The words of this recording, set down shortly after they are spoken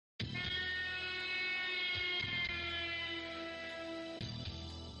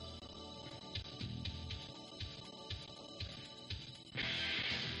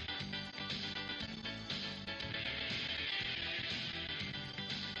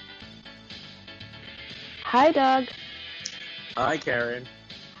Hi, Doug. Hi, Karen.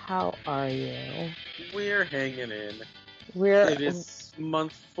 How are you? We're hanging in. We're It is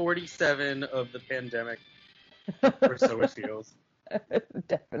month 47 of the pandemic, or so it feels. it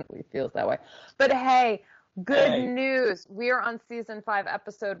definitely feels that way. But hey, good Hey, news. We are on season 5,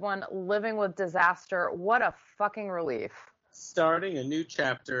 episode 1, Living with Disaster. What a fucking relief. starting a new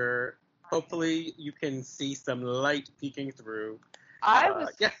chapter. Hopefully, you can see some light peeking through. I was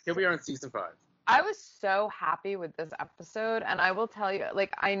Yeah, here we are on season 5. I was so happy with this episode, and I will tell you,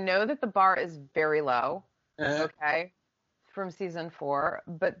 like, I know that the bar is very low, Uh, okay, from season 4,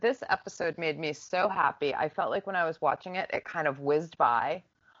 but this episode made me so happy. I felt like when I was watching it, it kind of whizzed by.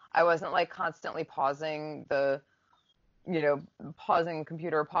 I wasn't like constantly pausing pausing the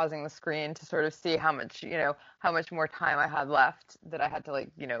computer, pausing the screen to sort of see how much more time I had left that I had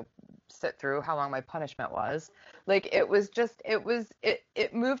to sit through how long my punishment was. Like it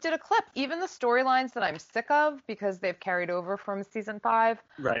moved at a clip. Even the storylines that I'm sick of because they've carried over from season 5,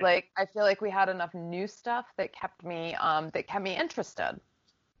 right. like I feel like we had enough new stuff that kept me interested.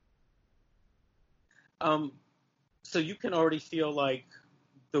 Um, so you can already feel like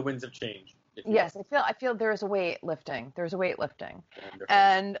the winds of change, if you will. Yes, I feel there's a weight lifting. There's a weight lifting. Wonderful.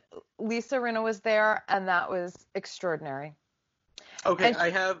 And Lisa Rinna was there, and that was extraordinary. Okay, And I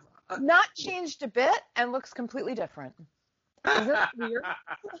have. not changed a bit and looks completely different. Isn't that weird?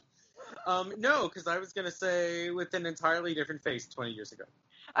 No, because I was gonna say with an entirely different face 20 years ago.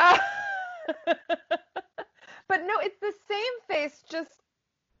 Uh, but no, it's the same face, just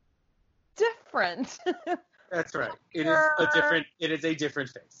different. That's right. It is a Puffier, different. It is a different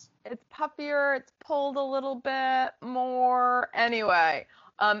face. it's puffier, it's pulled a little bit more. Anyway,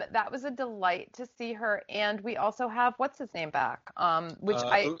 that was a delight to see her, and we also have what's his name back, which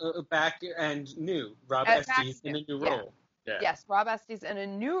I Back and new. Rob back Estes in new, a new yeah. role. Yeah. Yes, Rob Estes in a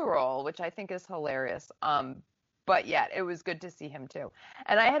new role, which I think is hilarious. But yet it was good to see him too.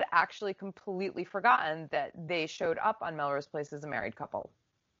 And I had actually completely forgotten that they showed up on Melrose Place as a married couple.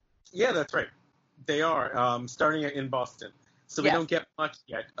 Yeah, that's right. They are starting in Boston. So we Yes. don't get much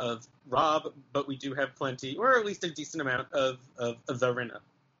yet of Rob, but we do have plenty, or at least a decent amount of the Rinna.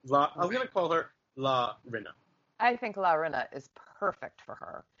 I'm going to call her La Rinna. I think La Rena is perfect for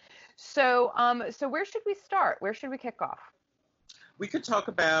her. So where should we start? Where should we kick off? We could talk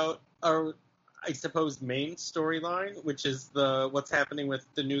about our, I suppose, main storyline, which is the what's happening with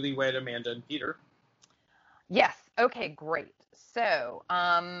the newlywed Amanda and Peter. Yes. Okay, great. So,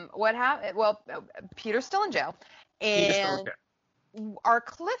 what happened? Well, Peter's still in jail, Peter's still and okay. our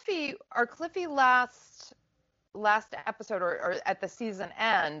Cliffy last episode or at the season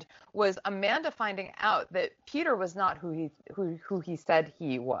end was Amanda finding out that Peter was not who he said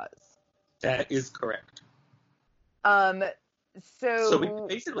he was. That is correct. Um, So we so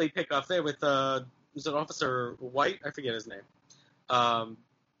basically pick up there with was it Officer White? I forget his name.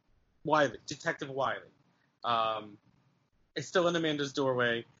 Wiley, Detective Wiley. Is still in Amanda's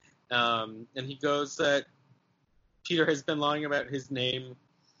doorway, and he goes that Peter has been lying about his name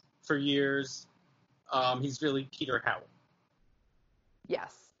for years. He's really Peter Howell.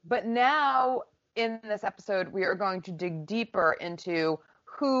 yes, but now in this episode we are going to dig deeper into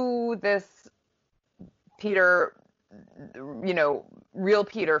who this Peter, real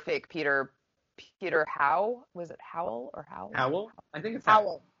Peter, fake Peter, Peter How was it Howell or Howell? Howell? I think it's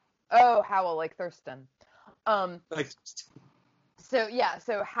Howell. Oh, Howell, like Thurston. Like,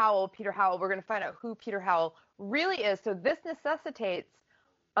 So Howell, Peter Howell, we're going to find out who Peter Howell really is. So this necessitates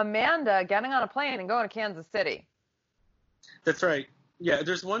Amanda getting on a plane and going to Kansas City. that's right. Yeah,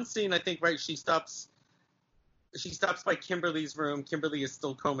 there's one scene I think right. She stops by Kimberly's room. Kimberly is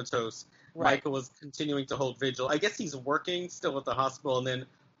still comatose. Right. Michael is continuing to hold vigil. I guess he's working still at the hospital, and then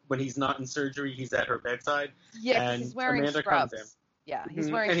when he's not in surgery, he's at her bedside. Yeah, and he's wearing Amanda scrubs. comes in. Yeah, he's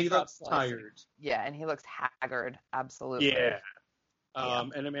Mhm. wearing And he scrubs. looks tired. Yeah, and he looks haggard. Absolutely. Yeah. Yeah.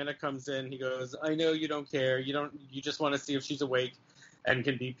 And Amanda comes in. He goes, "I know you don't care. You just want to see if she's awake and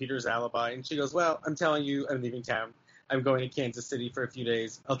can be Peter's alibi." And she goes, "Well, I'm telling you, I'm leaving town. I'm going to Kansas City for a few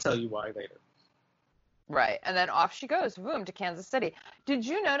days. I'll tell you why later." Right. And then off she goes, boom, to Kansas City. Did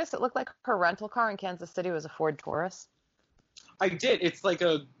you notice it looked like her rental car in Kansas City was a Ford Taurus? I did. It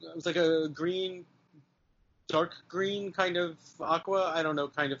was like a green, dark green kind of aqua. I don't know,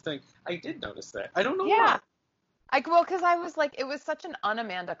 kind of thing. I did notice that. I don't know Yeah. why. Because I was like, it was such an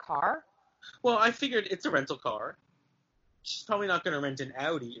un-Amanda car. Well, I figured it's a rental car. She's probably not going to rent an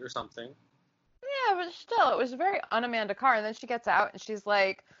Audi or something. Yeah, but still, it was a very un-Amanda car. And then she gets out and she's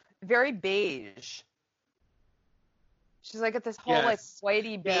like very beige. She's like at this whole like Yes.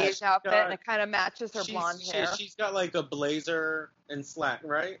 whitey Yeah, beige outfit, and it kind of matches her she's blonde hair. she's got like a blazer and slat,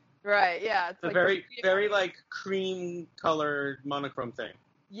 right? Right, yeah. It's The like very, very like cream colored monochrome thing.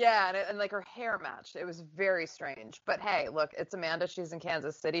 yeah, and like her hair matched. It was very strange. But hey, look, it's Amanda. She's in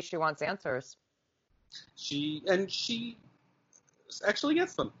Kansas City. She wants answers. She actually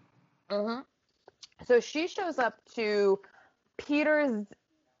gets them. hmm So she shows up to Peter's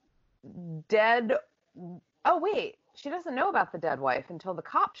dead. Oh, wait. She doesn't know about the dead wife until the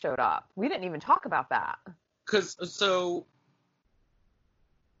cop showed up. We didn't even talk about that.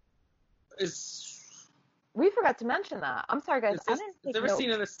 Is We forgot to mention that. I'm sorry, guys. I is didn't take there a notes.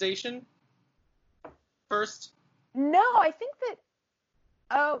 scene in the station first? No, I think that.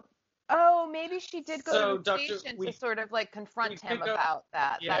 Oh, maybe she did go So to the station to sort of like confront him pick up, about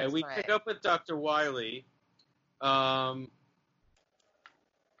that. yeah, That's we right. pick up with Dr. Wiley, and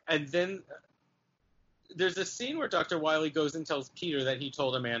then there's a scene where Dr. Wiley goes and tells Peter that he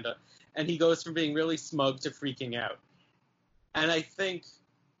told Amanda, and he goes from being really smug to freaking out. And I think,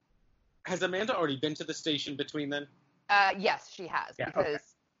 has Amanda already been to the station between then? Yes, she has, Yeah,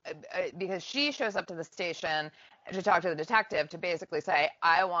 because she shows up to the station to talk to the detective to basically say,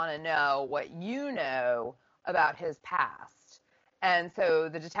 I want to know what you know about his past. And so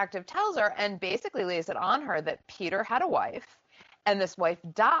the detective tells her and basically lays it on her that Peter had a wife and this wife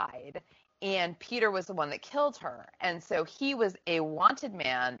died and Peter was the one that killed her. And so he was a wanted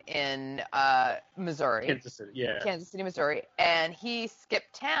man in Missouri. Kansas City, Missouri, and he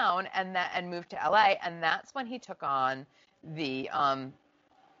skipped town and moved to LA, and that's when he took on the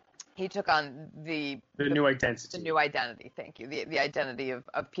new identity. The new identity. Thank you. The identity of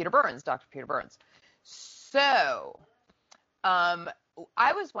Peter Burns, Dr. Peter Burns. So,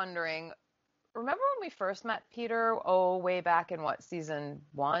 I was wondering. Remember when we first met Peter? Oh, way back in what, season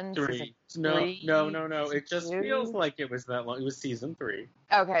 1? 3. Season 3? No. It just feels like it was that long. It was season 3.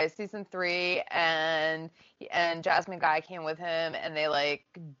 Okay, season 3, and Jasmine Guy came with him, and they like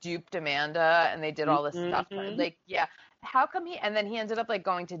duped Amanda, and they did all this stuff. Like, yeah, how come and then he ended up like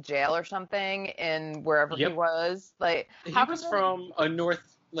going to jail or something in wherever he was. Like, he was from a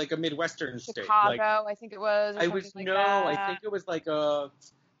Midwestern state, Chicago, I think it was. Or I think it was like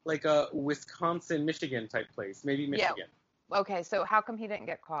a Wisconsin, Michigan type place, maybe Michigan. Yeah. Okay, so how come he didn't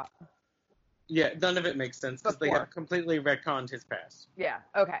get caught? Yeah, none of it makes sense because they have completely retconned his past. Yeah.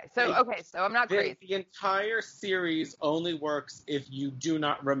 Okay. So I'm not crazy. The entire series only works if you do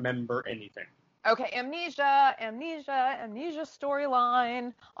not remember anything. Okay, amnesia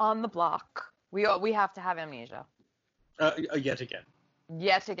storyline on the block. We have to have amnesia. Yet again.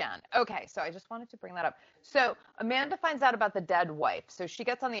 Yet again. Okay, so I just wanted to bring that up. So Amanda finds out about the dead wife. So she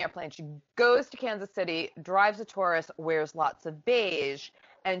gets on the airplane. She goes to Kansas City, drives a Taurus, wears lots of beige,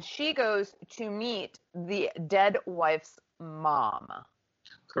 and she goes to meet the dead wife's mom.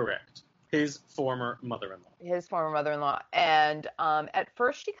 Correct. His former mother-in-law. And at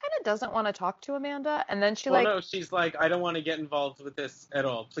first she kind of doesn't want to talk to Amanda, and then she's like, I don't want to get involved with this at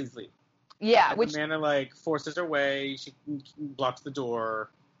all. Please leave. Yeah, and which Amanda forces her way. She blocks the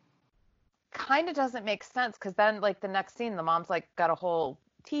door. Kind of doesn't make sense because then the next scene, the mom's got a whole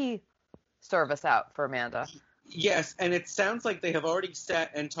tea service out for Amanda. Yes, and it sounds like they have already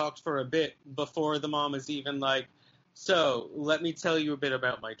sat and talked for a bit before the mom is even like, so let me tell you a bit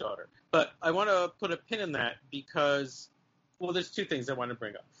about my daughter. But I want to put a pin in that because, there's two things I want to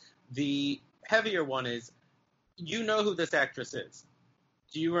bring up. The heavier one is, you know who this actress is.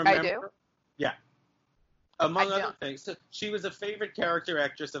 Do you remember? I do. Yeah. Among other things, so she was a favorite character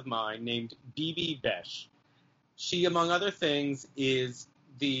actress of mine named Bibi Besh. She, among other things, is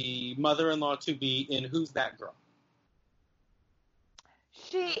the mother-in-law to be in Who's That Girl?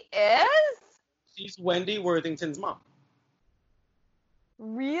 She is? She's Wendy Worthington's mom.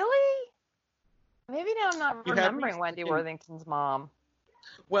 Really? Maybe now I'm not remembering Wendy Worthington's mom.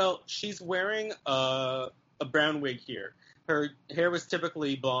 Well, she's wearing a brown wig here. Her hair was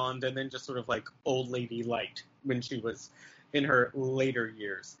typically blonde and then just sort of old lady light when she was in her later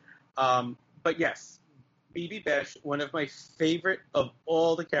years. But yes, Bibi Besh, one of my favorite of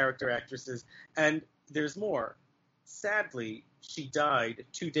all the character actresses. And there's more. Sadly, she died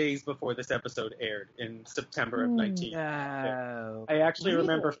 2 days before this episode aired in September of 19. No. I actually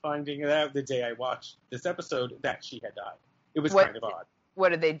remember finding out the day I watched this episode that she had died. It was kind of odd. What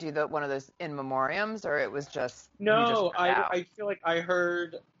did they do? One of those in memoriams, or it was just no? I feel like I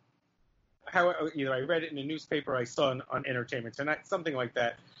heard either I read it in a newspaper, I saw on Entertainment Tonight, something like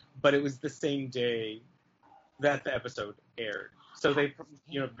that. But it was the same day that the episode aired, so they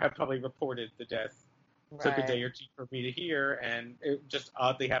have probably reported the death. Right. Took a day or two for me to hear, and it just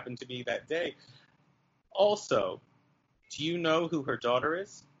oddly happened to be that day. Also, do you know who her daughter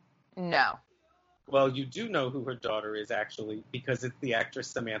is? No. Well, you do know who her daughter is, actually, because it's the actress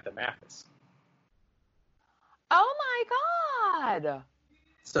Samantha Mathis. Oh my God.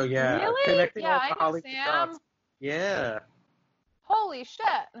 So, yeah, Really? connecting Yeah, all I the know Hollywood Sam. dots. Yeah. Holy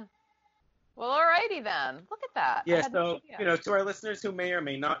shit. Well, alrighty then. Look at that. I Yeah, had no so, idea. to our listeners who may or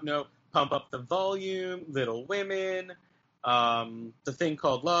may not know, Pump Up the Volume, Little Women, The Thing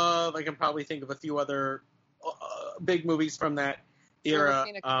Called Love. I can probably think of a few other big movies from that River era.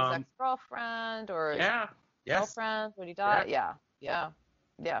 Phoenix's ex-girlfriend or Yeah, yes, girlfriend when he yeah, died. Yeah, yeah,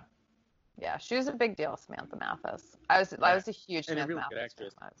 yeah, yeah. She was a big deal, Samantha Mathis. I yeah. was a huge And a Samantha really good Mathis fan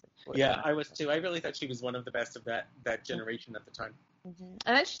actress. when I was Yeah, when I I was was too. I really thought she was one of the best of that generation at the time. Mm-hmm.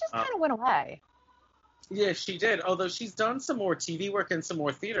 And then she just Uh, kind of went away. yeah, she did. Although she's done some more TV work and some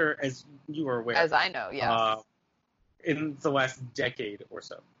more theater, as you are aware, As I know, yes. in the last decade or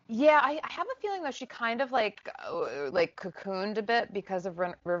so. Yeah, I have a feeling that she kind of like cocooned a bit because of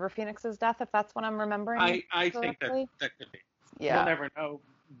River Phoenix's death, if that's what I'm remembering I think correctly. that could be. Yeah. We'll never know,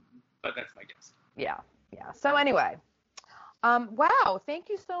 but that's my guess. Yeah, yeah. So anyway, wow, thank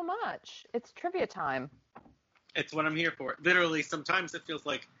you so much. It's trivia time. It's what I'm here for. Literally, sometimes it feels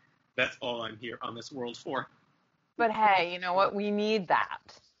like that's all I'm here on this world for. But hey, you know what? We need that.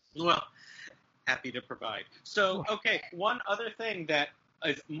 Well, happy to provide. So, okay, one other thing that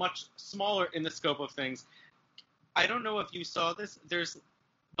is much smaller in the scope of things. I don't know if you saw this. There's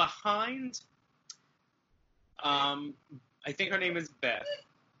behind, I think her name is Beth.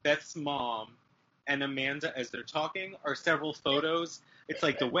 Beth's mom and Amanda, as they're talking, are several photos. It's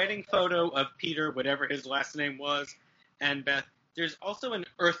like the wedding photo of Peter, whatever his last name was, and Beth. There's also an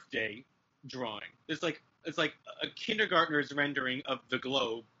Earth Day drawing. It's like a kindergartner's rendering of the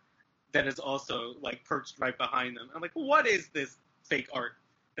globe that is also like perched right behind them. I'm like, what is this fake art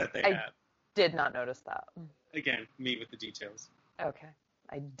that they I have? did not notice that. Again, me with the details. Okay,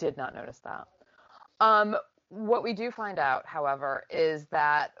 I did not notice that. What we do find out, however, is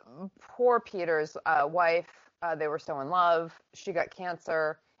that poor Peter's wife, they were so in love. She got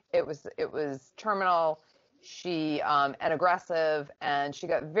cancer. It was terminal. She and aggressive, and she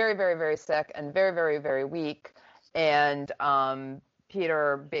got very, very, very sick and very, very, very weak. And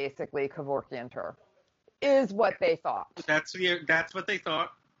Peter basically Kevorkianed her, is what they thought. That's what they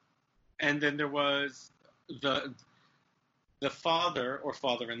thought. And then there was the father or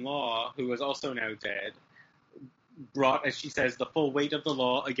father-in-law, who is also now dead, brought, as she says, the full weight of the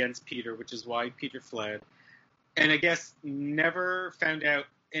law against Peter, which is why Peter fled. And I guess never found out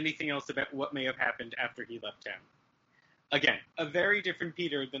anything else about what may have happened after he left town. Again, a very different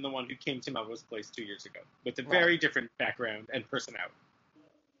Peter than the one who came to Melrose Place 2 years ago, with a very different background and personality.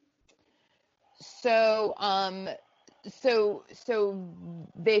 So, so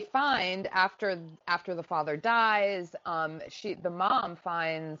they find after the father dies, the mom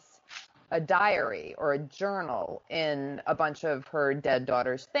finds a diary or a journal in a bunch of her dead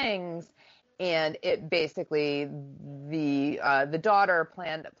daughter's things, and it basically the daughter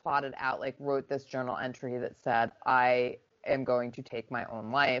plotted out, like wrote this journal entry that said, I am going to take my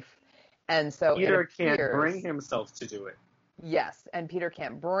own life. And so Peter can't bring himself to do it. Yes, and Peter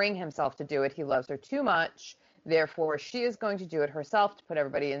can't bring himself to do it. He loves her too much. Therefore, she is going to do it herself to put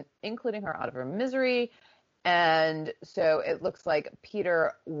everybody, including her, out of her misery. And so it looks like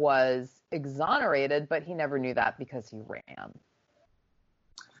Peter was exonerated, but he never knew that because he ran.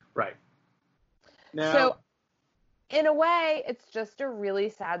 Right. Now, so in a way, it's just a really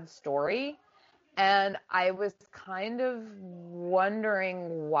sad story. And I was kind of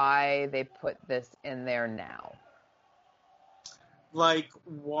wondering why they put this in there now. Like,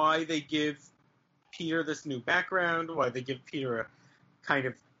 why they give Peter this new background, why they give Peter a kind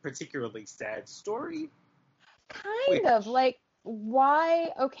of particularly sad story. Kind of, like, why,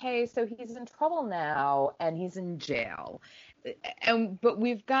 okay, so he's in trouble now, and he's in jail. But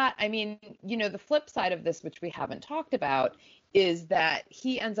we've got, I mean, the flip side of this, which we haven't talked about, is that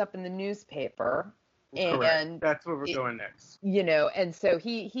he ends up in the newspaper. Correct. And that's where we're going next. And so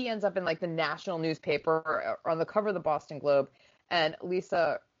he ends up in, like, the national newspaper on the cover of the Boston Globe, and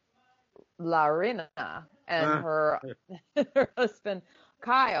Lisa Larina and her husband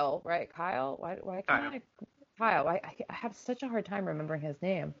Kyle, right? Kyle, why can't I? Kyle, I have such a hard time remembering his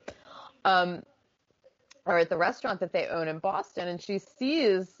name. Are at the restaurant that they own in Boston, and she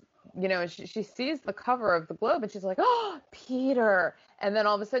sees, she sees the cover of the Globe, and she's like, "Oh, Peter!" And then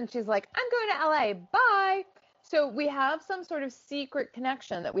all of a sudden, she's like, "I'm going to LA. Bye." So we have some sort of secret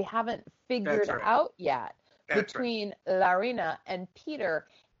connection that we haven't figured out yet between Larina and Peter.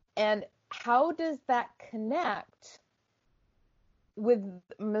 And how does that connect with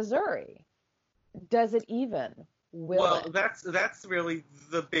Missouri? Does it even? Will well, it? that's really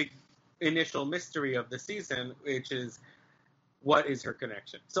the big initial mystery of the season, which is what is her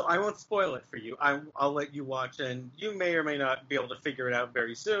connection. So I won't spoil it for you. I'll let you watch, and you may or may not be able to figure it out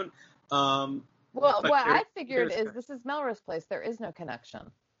very soon. Well, But what I figured is there's this is Melrose Place. There is no connection.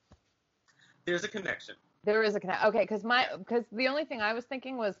 there's a connection. There is a connection. Okay, because the only thing I was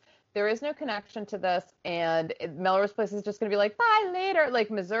thinking was there is no connection to this, and Melrose Place is just going to be like, bye later, like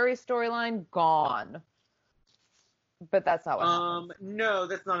Missouri storyline gone. But that's not what happens. No,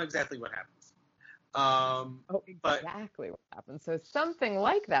 that's not exactly what happens. Exactly what happens. So something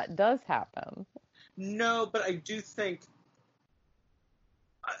like that does happen. No, but I do think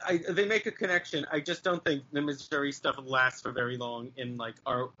they make a connection. I just don't think the Missouri stuff lasts for very long in like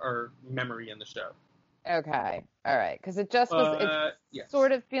our memory in the show. Okay, all right, because it just was. It's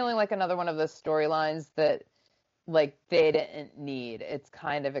sort of feeling like another one of those storylines that like they didn't need. It's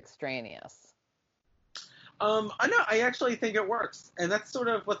kind of extraneous. I know. I actually think it works, and that's sort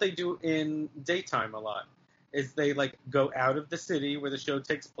of what they do in daytime a lot. Is they like go out of the city where the show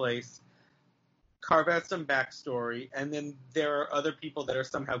takes place, carve out some backstory, and then there are other people that are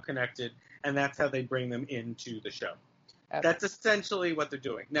somehow connected, and that's how they bring them into the show. Okay. That's essentially what they're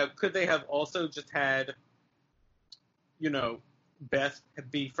doing. Now, could they have also just had, Beth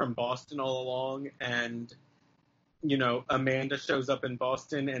be from Boston all along, and Amanda shows up in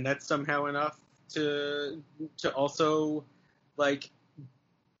Boston, and that's somehow enough to also like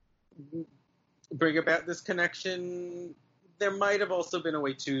bring about this connection? There might have also been a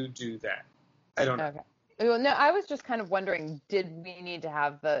way to do that. I don't know. Okay. Well, no, I was just kind of wondering, did we need to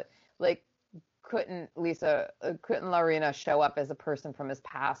have couldn't Lorena show up as a person from his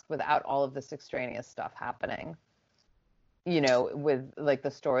past without all of this extraneous stuff happening? With like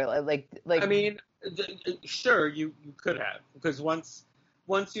the story, like. I mean, sure, you could have, because once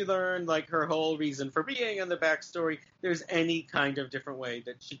you learn like her whole reason for being and the backstory, there's any kind of different way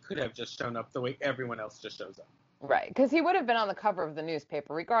that she could have just shown up the way everyone else just shows up. Right, because he would have been on the cover of the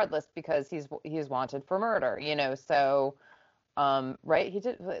newspaper regardless, because he's wanted for murder, so, right? He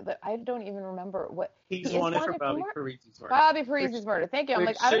did. I don't even remember what he's wanted for Bobby Parisi's murder. Bobby Parisi's murder. Thank you. I'm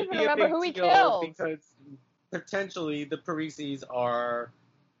like, I don't even remember who he killed. Because potentially the Parisis are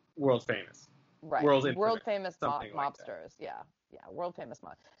world famous. Right. World famous mobsters. Like yeah, world famous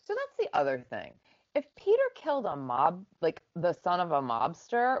mob. So that's the other thing. If Peter killed a mob, like the son of a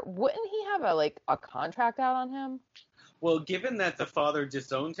mobster, wouldn't he have a contract out on him? Well, given that the father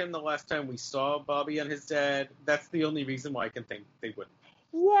disowned him the last time we saw Bobby and his dad, that's the only reason why I can think they wouldn't.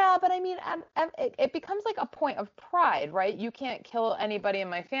 Yeah, but I mean, it becomes like a point of pride, right? You can't kill anybody in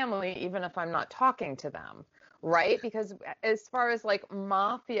my family, even if I'm not talking to them, right? Because as far as like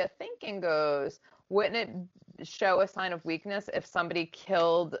mafia thinking goes, wouldn't it show a sign of weakness if somebody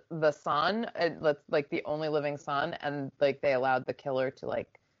killed the son, like the only living son, and like they allowed the killer to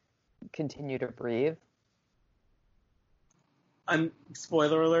like continue to breathe?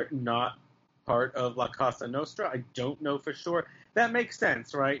 Spoiler alert, not part of La Cosa Nostra. I don't know for sure. That makes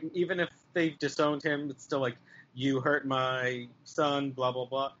sense, right? Even if they've disowned him, it's still like, you hurt my son, blah, blah,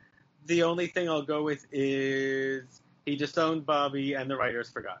 blah. The only thing I'll go with is he disowned Bobby and the writers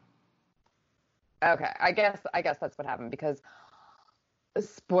forgot. Okay, I guess that's what happened, because,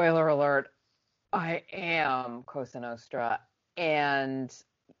 spoiler alert, I am Cosa Nostra, and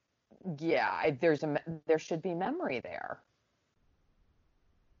yeah, there should be memory there.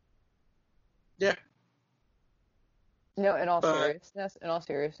 Yeah. No, in all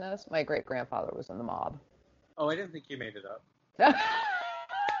seriousness, my great grandfather was in the mob. Oh, I didn't think you made it up.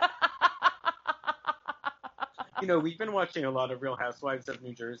 We've been watching a lot of Real Housewives of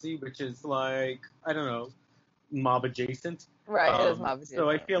New Jersey, which is like, I don't know, mob adjacent. Right, it is mob adjacent. So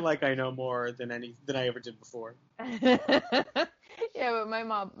I feel like I know more than I ever did before. Yeah, but my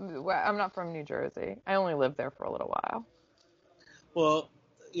mom, I'm not from New Jersey. I only lived there for a little while. Well,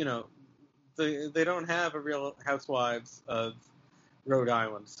 they don't have a Real Housewives of Rhode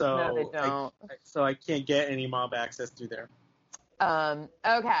Island, so no, they don't. I can't get any mob access through there.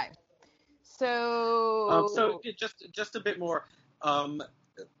 Okay. So just a bit more.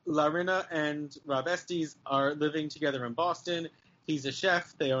 Lorena and Rob Estes are living together in Boston. He's a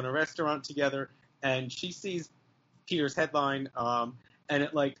chef. They own a restaurant together, and she sees Peter's headline, and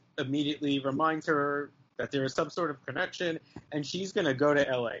it like immediately reminds her that there is some sort of connection, and she's going to go to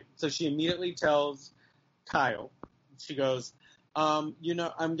L.A. So she immediately tells Kyle, she goes, I'm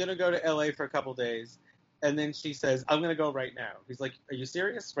going to go to L.A. for a couple days. And then she says, I'm going to go right now. He's like, are you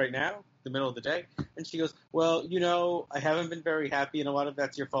serious? Right now? The middle of the day? And she goes, well, I haven't been very happy, and a lot of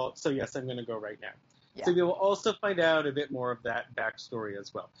that's your fault. So, yes, I'm going to go right now. Yeah. So we will also find out a bit more of that backstory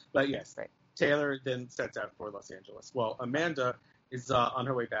as well. But, yes, right. Taylor then sets out for Los Angeles. Well, Amanda is on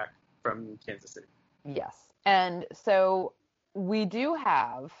her way back from Kansas City. Yes. And so we do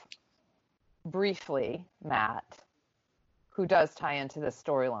have, briefly, Matt, who does tie into this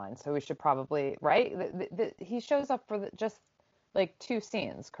storyline. So we should probably, right? He shows up for just like 2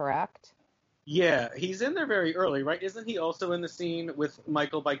 scenes, correct? Yeah, he's in there very early, right? Isn't he also in the scene with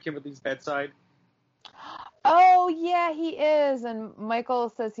Michael by Kimberly's bedside? Oh, yeah, he is. And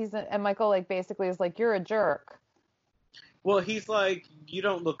Michael says and Michael like basically is like, you're a jerk. Well, he's like, you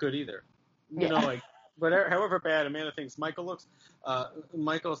don't look good either. You know, Yeah. like, whatever, however bad Amanda thinks Michael looks,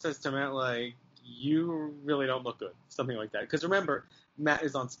 Michael says to Matt, like, you really don't look good. Something like that. Because remember, Matt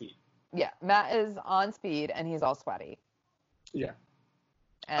is on speed. Yeah, Matt is on speed and he's all sweaty. Yeah.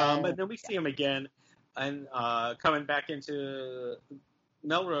 And But then we see him again, and coming back into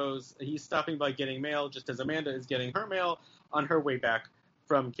Melrose, he's stopping by getting mail just as Amanda is getting her mail on her way back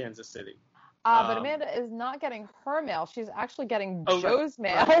from Kansas City. but Amanda is not getting her mail. She's actually getting Joe's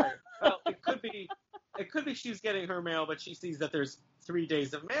mail. Right. Well, it could be she's getting her mail, but she sees that there's 3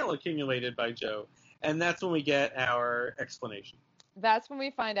 days of mail accumulated by Joe, and that's when we get our explanation. That's when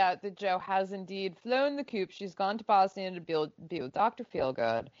we find out that Joe has indeed flown the coop. She's gone to Bosnia to be with Dr.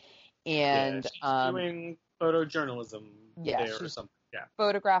 Feelgood, and she's doing photojournalism there or something. Yeah,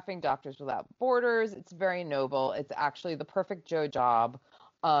 photographing Doctors Without Borders. It's very noble. It's actually the perfect Joe job.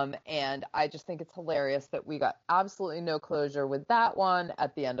 And I just think it's hilarious that we got absolutely no closure with that one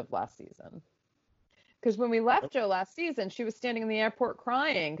at the end of last season. Because when we left Joe last season, she was standing in the airport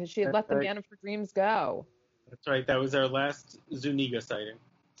crying because she had let the man of her dreams go. That's right. That was our last Zuniga sighting.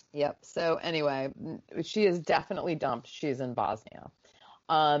 Yep. So anyway, she is definitely dumped. She's in Bosnia.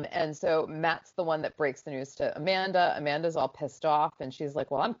 And so Matt's the one that breaks the news to Amanda. Amanda's all pissed off, and she's like,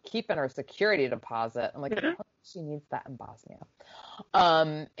 well, I'm keeping her security deposit. I'm like, oh, she needs that in Bosnia.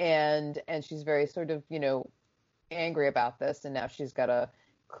 And she's very sort of, angry about this, and now she's got to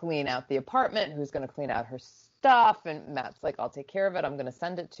clean out the apartment. Who's going to clean out her stuff? And Matt's like, I'll take care of it. I'm going to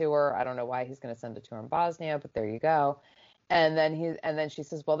send it to her. I don't know why he's going to send it to her in Bosnia, but there you go. And then she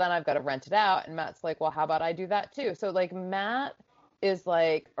says, well, then I've got to rent it out. And Matt's like, well, how about I do that too? So like Matt is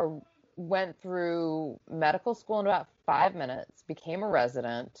like went through medical school in about 5 minutes, became a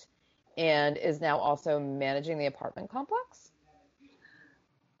resident, and is now also managing the apartment complex?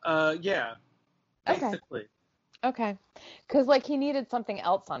 Yeah, basically. Okay. Because, like, he needed something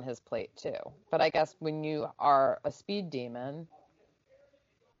else on his plate, too. But I guess when you are a speed demon,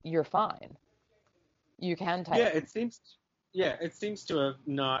 you're fine. You can type. It seems to have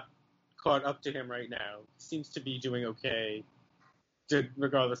not caught up to him right now. He seems to be doing okay,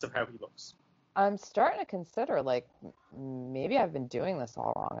 regardless of how he looks. I'm starting to consider, like, maybe I've been doing this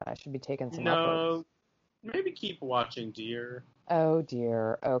all wrong and I should be taking some upwards. Maybe keep watching, dear. Oh,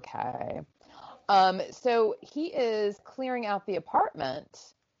 dear. Okay. So he is clearing out the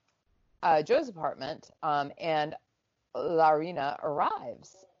apartment, Joe's apartment, and Larina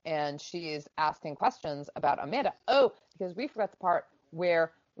arrives, and she is asking questions about Amanda. Oh, because we forgot the part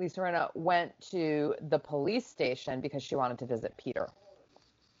where Lisa Rinna went to the police station because she wanted to visit Peter.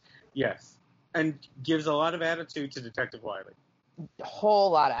 Yes, and gives a lot of attitude to Detective Wiley. A whole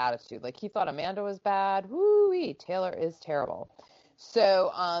lot of attitude. Like, he thought Amanda was bad. Woo-wee, Taylor is terrible.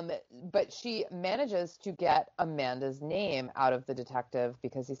 So, but she manages to get Amanda's name out of the detective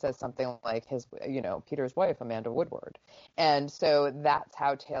because he says something like Peter's wife, Amanda Woodward. And so that's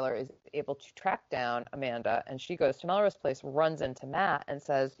how Taylor is able to track down Amanda. And she goes to Melrose Place, runs into Matt and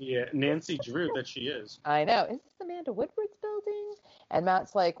says, yeah, Nancy Drew that she is. I know. Is this Amanda Woodward's building? And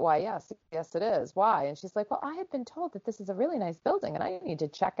Matt's like, why, yes, it is. Why? And she's like, well, I had been told that this is a really nice building and I need to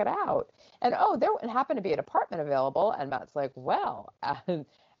check it out. And there happened to be an apartment available. And Matt's like, well,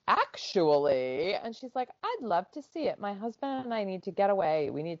 actually. And she's like, I'd love to see it. My husband and I need to get away.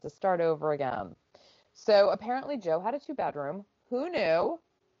 We need to start over again. So apparently Joe had a 2-bedroom. Who knew?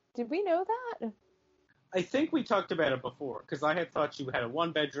 Did we know that? I think we talked about it before because I had thought she had a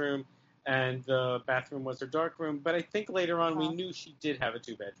 1-bedroom and the bathroom was her dark room. But I think later on we knew she did have a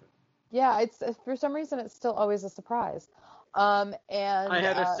 2-bedroom. Yeah, it's for some reason it's still always a surprise. And I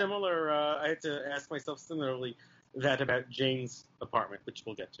had a similar. I had to ask myself similarly that about Jane's apartment, which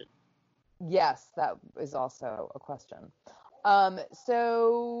we'll get to. Yes, that is also a question.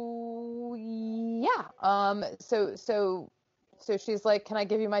 So she's like, can I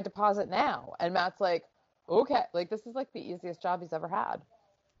give you my deposit now? And Matt's like, okay. Like, this is like the easiest job he's ever had.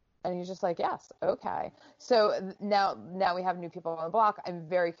 And he's just like, yes, okay. So now we have new people on the block. I'm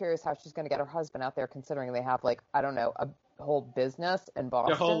very curious how she's going to get her husband out there, considering they have, like, I don't know, a whole business in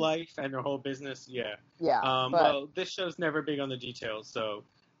Boston. Their whole life and their whole business, yeah. Yeah. Well, this show's never big on the details, so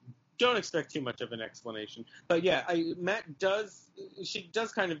don't expect too much of an explanation. But yeah, she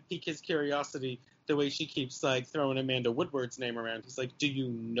does kind of pique his curiosity the way she keeps like throwing Amanda Woodward's name around. He's like, "Do you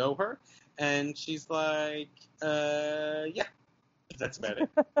know her?" And she's like, yeah." That's about it.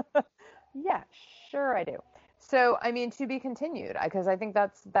 Yeah, sure I do. So, I mean, to be continued, because I think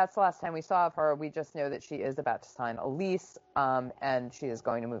that's the last time we saw of her. We just know that she is about to sign a lease, and she is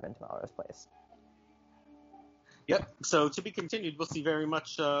going to move into Melrose Place. Yep. So to be continued. We'll see very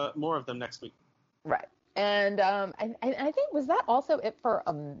much more of them next week. Right. And I think, was that also it for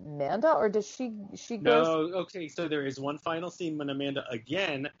Amanda, or does she No. goes? Okay. So there is one final scene when Amanda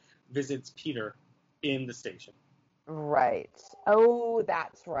again visits Peter in the station. Right. Oh,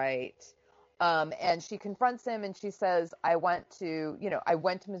 that's right. And she confronts him and she says, I went to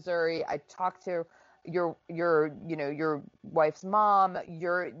Missouri. I talked to your wife's mom.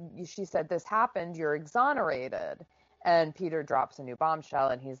 She said this happened. You're exonerated. And Peter drops a new bombshell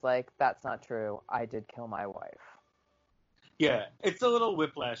and he's like, that's not true. I did kill my wife. Yeah, it's a little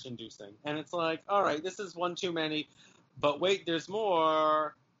whiplash inducing. And it's like, all right, this is one too many, but wait, there's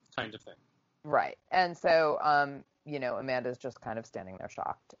more kind of thing. Right. And so, Amanda's just kind of standing there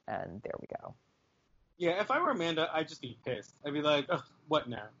shocked, and there we go. Yeah, if I were Amanda, I'd just be pissed. I'd be like, ugh, what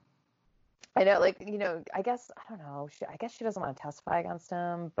now? I know, I guess, I don't know, I guess she doesn't want to testify against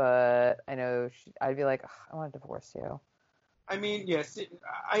him, but I know I'd be like, I want to divorce you. I mean, yes,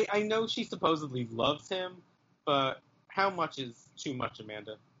 I know she supposedly loves him, but how much is too much,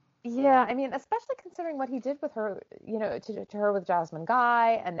 Amanda? Yeah, I mean, especially considering what he did with her, to her with Jasmine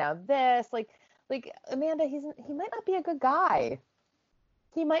Guy, and now this, like Amanda, he might not be a good guy.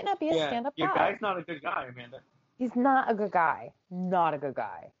 He might not be a stand-up your guy. guy's not a good guy, Amanda. He's not a good guy. Not a good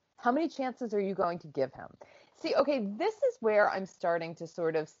guy. How many chances are you going to give him? See, okay, this is where I'm starting to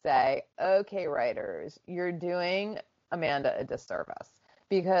sort of say, okay, writers, you're doing Amanda a disservice,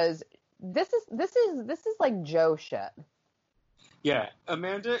 because this is like Joe shit. Yeah,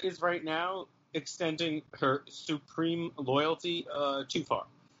 Amanda is right now extending her supreme loyalty too far.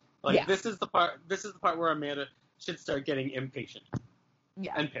 Like Yeah. this is the part where Amanda should start getting impatient.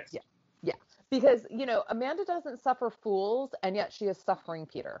 Yeah. And pissed. Yeah. Because, Amanda doesn't suffer fools, and yet she is suffering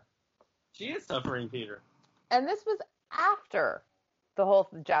Peter. She is suffering Peter. And this was after the whole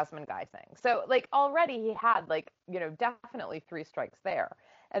Jasmine Guy thing. So, already he had, definitely 3 strikes there.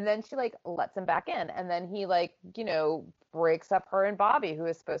 And then she, lets him back in. And then he, breaks up her and Bobby, who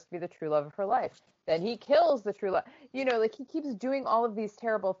is supposed to be the true love of her life. Then he kills the true love. He keeps doing all of these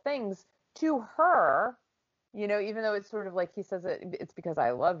terrible things to her, even though it's sort of like he says it's because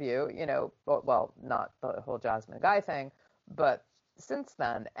I love you, well, not the whole Jasmine Guy thing, but since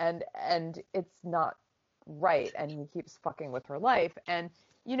then. And it's not right, and he keeps fucking with her life. And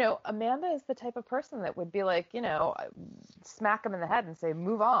Amanda is the type of person that would be like, smack him in the head and say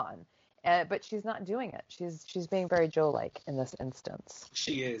move on, but she's not doing it. She's being very Joe-like in this instance.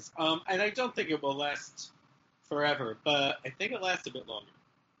 She is, and I don't think it will last forever, but I think it lasts a bit longer.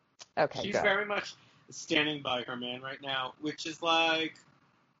 Okay, she's good. very much standing by her man right now, which is like,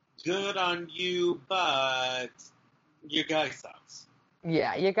 good on you, but your guy sucks.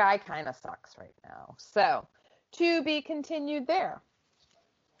 Yeah, your guy kind of sucks right now. So, to be continued there.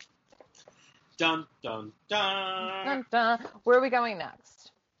 Dun, dun, dun. Dun, dun. Where are we going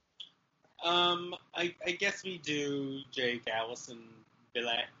next? I guess we do Jake, Allison,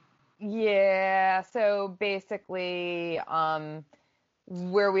 Billy. Yeah, so basically,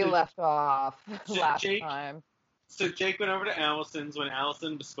 where we left off last time. So Jake went over to Allison's when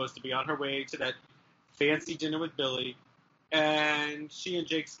Allison was supposed to be on her way to that fancy dinner with Billy, and she and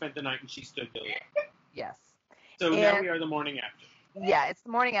Jake spent the night and she stood Billy up. Yes. So now we are the morning after. Yeah, it's the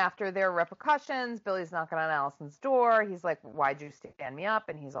morning after. There are repercussions. Billy's knocking on Allison's door. He's like, why'd you stand me up?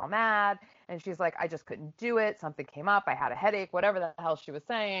 And he's all mad. And she's like, I just couldn't do it. Something came up. I had a headache, whatever the hell she was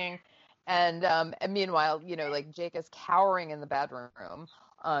saying. And meanwhile, Jake is cowering in the bedroom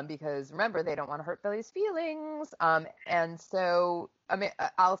because, remember, they don't want to hurt Billy's feelings. And so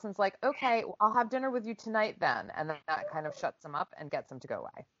Allison's like, okay, I'll have dinner with you tonight then. And then that kind of shuts him up and gets him to go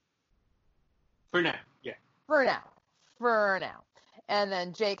away. For now, yeah. For now. And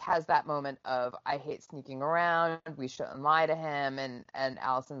then Jake has that moment of, I hate sneaking around. We shouldn't lie to him. And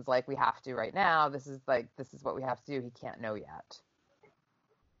Allison's like, we have to right now. This is what we have to do. He can't know yet.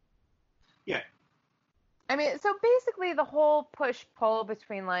 Yeah. I mean, so basically the whole push-pull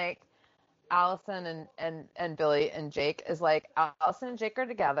between, Allison and Billy and Jake is, Allison and Jake are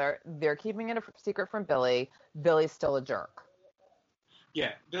together. They're keeping it a secret from Billy. Billy's still a jerk.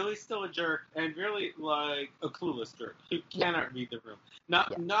 Yeah, Billy's still a jerk, and really, a clueless jerk who cannot read the room.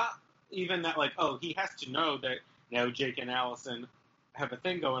 Not even that, he has to know that now Jake and Allison have a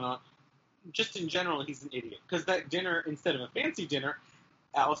thing going on. Just in general, he's an idiot. Because that dinner, instead of a fancy dinner,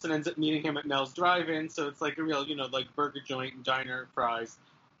 Allison ends up meeting him at Mel's Drive-In, so it's like a real, like burger joint, diner, fries,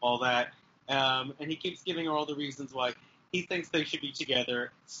 all that. And he keeps giving her all the reasons why he thinks they should be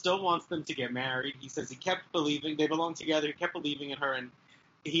together, still wants them to get married. He says he kept believing, they belong together, he kept believing in her, and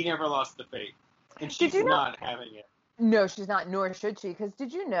he never lost the faith. And she's not having it. No, she's not, nor should she. Because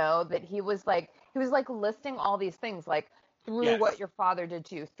did you know that he was like listing all these things, like through what your father did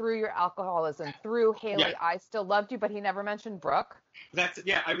to you, through your alcoholism, through Haley, I still loved you, but he never mentioned Brooke.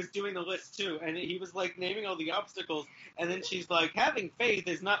 I was doing the list too, and he was like naming all the obstacles, and then she's like, having faith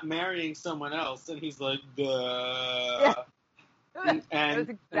is not marrying someone else, and he's like, duh. Yeah.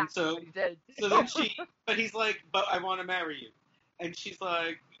 And so then but he's like, but I want to marry you. And she's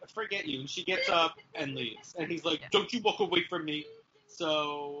like, forget you. And she gets up and leaves. And he's like, don't you walk away from me.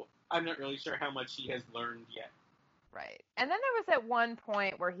 So I'm not really sure how much he has learned yet. Right. And then there was at one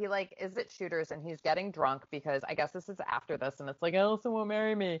point where he like is at Shooters and he's getting drunk because I guess this is after this and it's like, Allison won't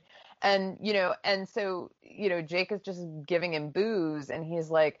marry me. And, and so, Jake is just giving him booze and he's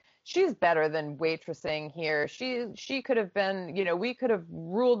like, she's better than waitressing here. She could have been, we could have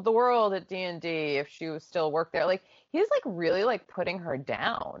ruled the world at D&D if she was still worked there. Like he's like really like putting her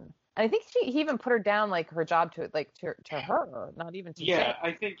down. And I think he even put her down, like her job to her, not even to Jake. Yeah,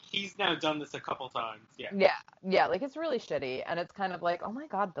 I think he's now done this a couple times. Yeah, like it's really shitty, and it's kind of like, oh my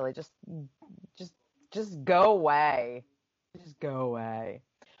God, Billy, just go away, just go away.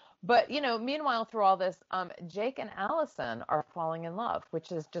 But meanwhile, through all this, Jake and Allison are falling in love,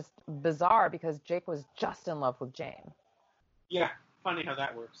 which is just bizarre because Jake was just in love with Jane. Yeah, funny how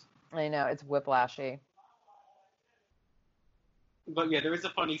that works. I know, it's whiplashy. But yeah, there is a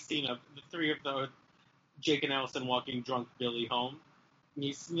funny scene of the three of Jake and Allison walking drunk Billy home. And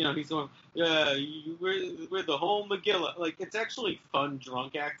he's going, yeah, we're the whole McGilla. Like, it's actually fun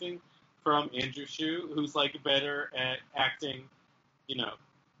drunk acting from Andrew Shue, who's like better at acting,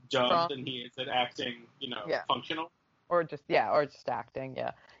 dumb than he is at acting, functional. Or just acting,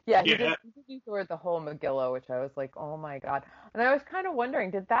 yeah. He did use the word the whole McGilla, which I was like, oh my God. And I was kind of wondering,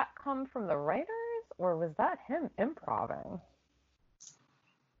 did that come from the writers or was that him improvising?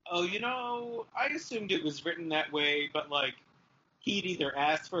 Oh, I assumed it was written that way, but like he'd either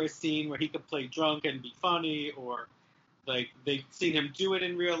asked for a scene where he could play drunk and be funny, or like they'd seen him do it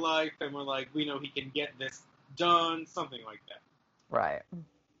in real life and were like, we know he can get this done, something like that. Right.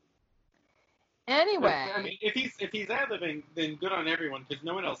 Anyway, I mean, if he's ad-libbing, then good on everyone because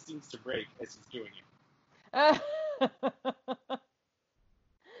no one else seems to break as he's doing it.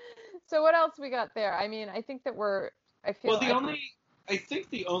 So what else we got there? I mean, I think that I think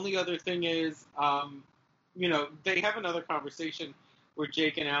the only other thing is, they have another conversation where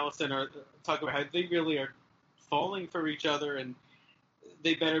Jake and Allison are talking about how they really are falling for each other and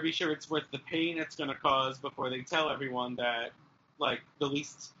they better be sure it's worth the pain it's going to cause before they tell everyone that, like, the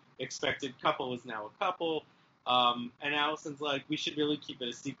least expected couple is now a couple. And Allison's like, we should really keep it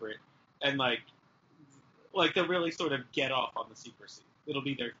a secret. And, like they'll really sort of get off on the secrecy. It'll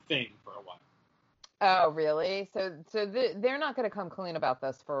be their thing for a while. Oh, really? So they're not going to come clean about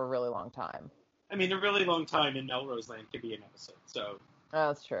this for a really long time. I mean, a really long time in Melrose Land could be an episode, so... Oh,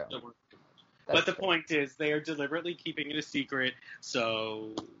 that's true. Don't worry too much. But the point is, they are deliberately keeping it a secret,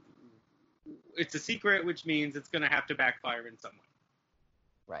 so... It's a secret, which means it's going to have to backfire in some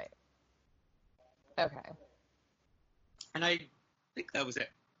way. Right. Okay. And I think that was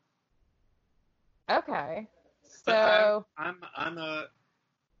it. Okay. So... But I'm a...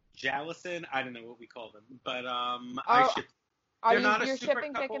 Jallison, I don't know what we call them, but I ship. You're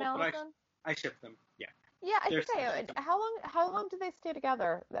shipping Jake and Allison? I ship them. Yeah. Yeah, I think I am. How long do they stay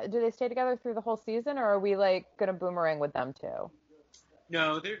together? Do they stay together through the whole season, or are we like gonna boomerang with them too?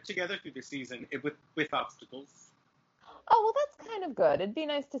 No, they're together through the season with obstacles. Oh, well, that's kind of good. It'd be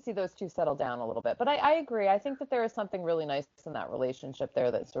nice to see those two settle down a little bit. But I agree. I think that there is something really nice in that relationship there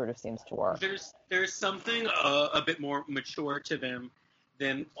that sort of seems to work. There's something a bit more mature to them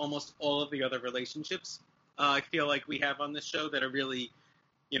than almost all of the other relationships I feel like we have on this show that are really,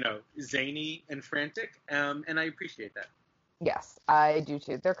 zany and frantic, and I appreciate that. Yes, I do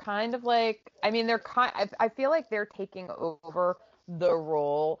too. They're kind of like, I feel like they're taking over the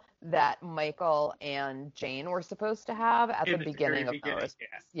role that Michael and Jane were supposed to have at the beginning of those.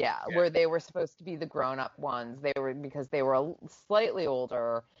 Yeah, where they were supposed to be the grown-up ones. Because they were slightly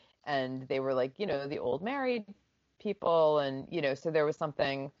older, and they were like, the old married people, and so there was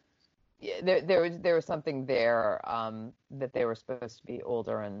something there was something there that they were supposed to be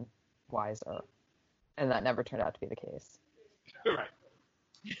older and wiser, and that never turned out to be the case. Right.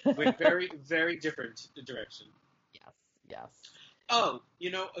 With very, very different direction. Yes. Oh,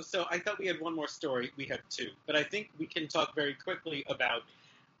 so I thought we had one more story. We have two, but I think we can talk very quickly about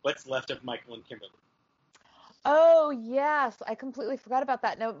what's left of Michael and Kimberly. Oh, yes, I completely forgot about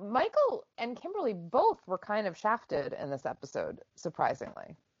that. Now, Michael and Kimberly both were kind of shafted in this episode,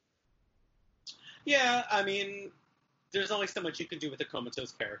 surprisingly. Yeah, I mean, there's only so much you can do with a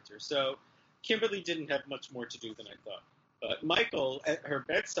comatose character, so Kimberly didn't have much more to do than I thought. But Michael, at her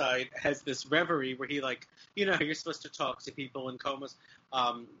bedside, has this reverie where he, like, how you're supposed to talk to people in comas.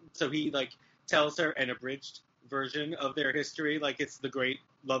 So he, like, tells her an abridged version of their history, like it's the great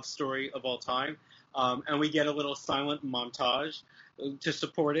love story of all time. And we get a little silent montage to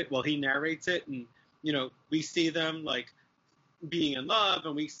support it while he narrates it. And, we see them, like, being in love,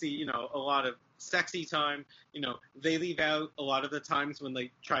 and we see, a lot of sexy time. They leave out a lot of the times when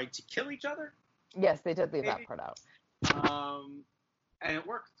they tried to kill each other. Yes, they did leave Maybe. that part out. And it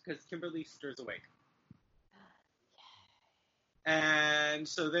works because Kimberly stirs awake. And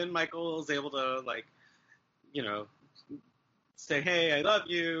so then Michael is able to, like, say, hey, I love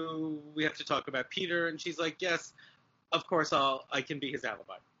you. We have to talk about Peter. And she's like, yes, of course I can be his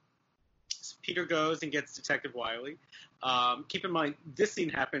alibi. So Peter goes and gets Detective Wiley. Keep in mind, this scene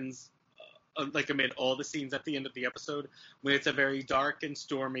happens like amid all the scenes at the end of the episode when it's a very dark and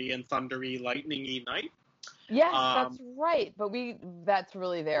stormy and thundery, lightning-y night. Yes, that's right. But that's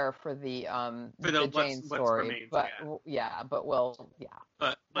really there for the Jane story. Remains, but yeah. But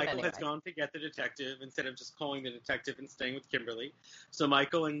Michael anyway. has gone to get the detective instead of just calling the detective and staying with Kimberly. So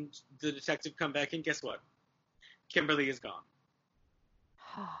Michael and the detective come back, and guess what? Kimberly is gone.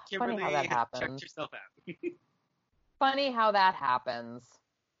 Kimberly, funny how that happens. Check yourself out. Funny how that happens.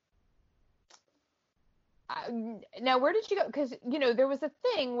 Now, where did she go? Because, there was a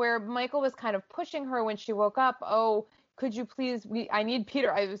thing where Michael was kind of pushing her when she woke up. Oh, could you please, I need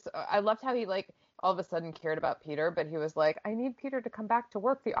Peter. I loved how he, like, all of a sudden cared about Peter, but he was like, I need Peter to come back to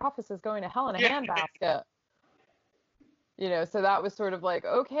work. The office is going to hell in a handbasket. So that was sort of like,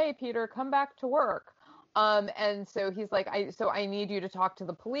 okay, Peter, come back to work. And so he's like, I need you to talk to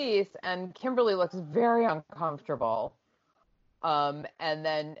the police. And Kimberly looks very uncomfortable. And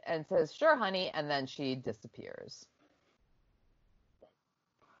says, sure, honey, and then she disappears.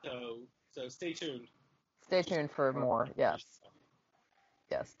 So stay tuned. Stay tuned for more. Yes.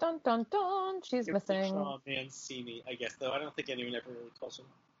 Yes. Dun dun dun. She's missing. Shaw Mancini, I guess, though I don't think anyone ever really calls him.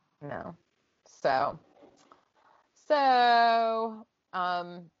 No. So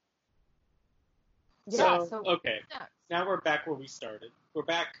okay. Now we're back where we started. We're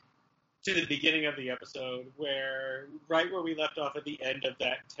back to the beginning of the episode, right where we left off at the end of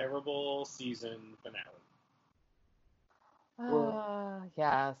that terrible season finale.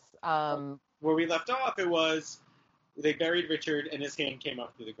 Yes. Where we left off, it was they buried Richard and his hand came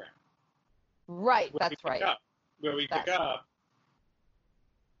up through the ground. Right, that's right. Where we pick up,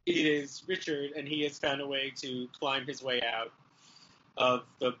 it is Richard, and he has found a way to climb his way out of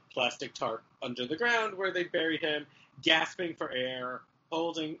the plastic tarp under the ground where they buried him, gasping for air,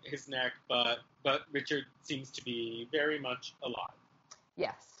 holding his neck, but Richard seems to be very much alive.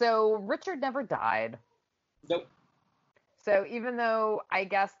 Yes, so Richard never died. Nope. So even though I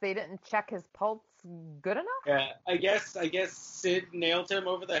guess they didn't check his pulse good enough? Yeah, I guess Sid nailed him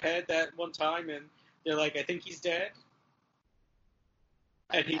over the head that one time, and they're like, I think he's dead.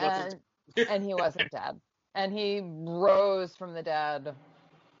 And he wasn't. And he wasn't dead. And he rose from the dead.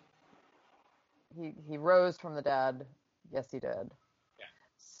 He rose from the dead. Yes, he did. Yeah.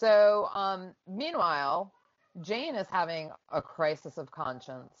 So, meanwhile, Jane is having a crisis of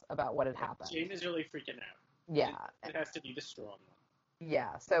conscience about what had happened. Jane is really freaking out. Yeah. It has to be the strong one.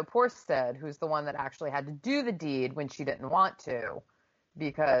 Yeah. So poor Sid, who's the one that actually had to do the deed when she didn't want to,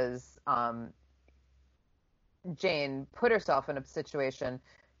 because Jane put herself in a situation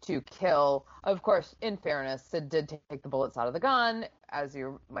to kill. Of course, in fairness, Sid did take the bullets out of the gun, as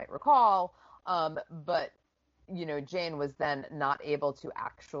you might recall, but Jane was then not able to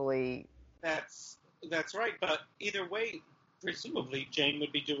actually. That's right, but either way, presumably Jane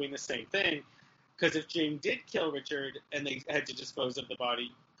would be doing the same thing, because if Jane did kill Richard and they had to dispose of the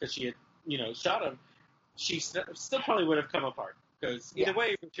body because she had shot him, she still probably would have come apart, because either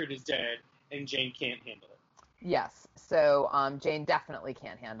way, Richard is dead and Jane can't handle it. Yes, so Jane definitely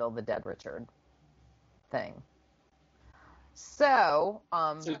can't handle the dead Richard thing. So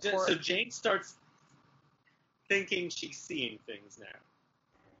Jane starts thinking she's seeing things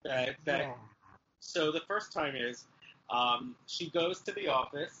now. So the first time is she goes to the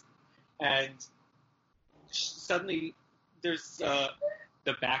office, and suddenly there's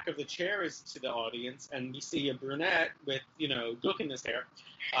the back of the chair is to the audience, and we see a brunette with gook in his hair,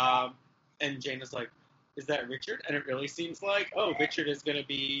 and Jane is like, is that Richard? And it really seems like, oh, Richard is going to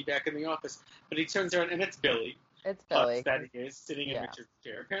be back in the office. But he turns around, and it's Billy. It's Klutz Billy. that he is, sitting in Yeah. Richard's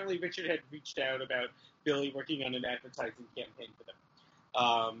chair. Apparently, Richard had reached out about Billy working on an advertising campaign for them.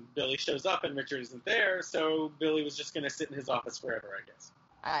 Billy shows up, and Richard isn't there, so Billy was just going to sit in his office forever, I guess.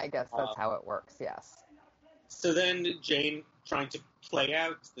 I guess that's how it works, yes. So then Jane, trying to play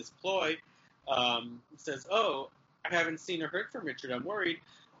out this ploy, says, oh, I haven't seen or heard from Richard. I'm worried.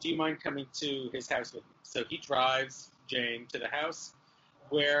 Do you mind coming to his house with me? So he drives Jane to the house,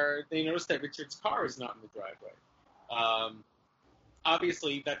 where they notice that Richard's car is not in the driveway.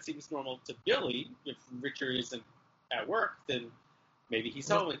 Obviously, that seems normal to Billy. If Richard isn't at work, then maybe he's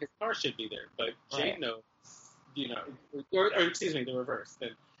home and his car should be there. But Jane knows, or excuse me, the reverse.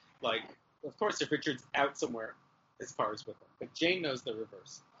 Then, of course, if Richard's out somewhere, his car is with him. But Jane knows the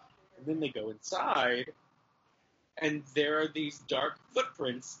reverse. And then they go inside, and there are these dark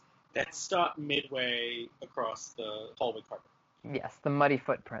footprints that stop midway across the hallway carpet. Yes, the muddy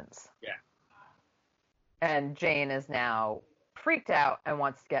footprints. Yeah. And Jane is now freaked out and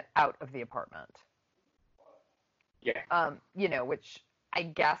wants to get out of the apartment. Yeah. Which I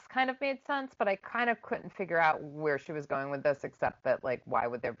guess kind of made sense, but I kind of couldn't figure out where she was going with this, except that, why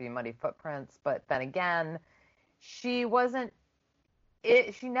would there be muddy footprints? But then again, she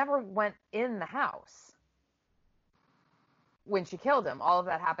never went in the house when she killed him. All of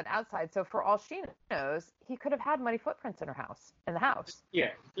that happened outside. So for all she knows, he could have had muddy footprints in the house. Yeah,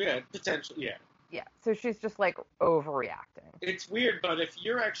 potentially, yeah. Yeah, so she's just overreacting. It's weird, but if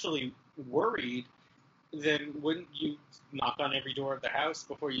you're actually worried, then wouldn't you knock on every door of the house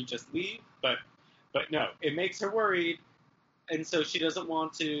before you just leave? But no, it makes her worried, and so she doesn't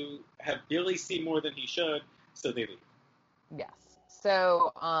want to have Billy see more than he should, so they leave. Yes.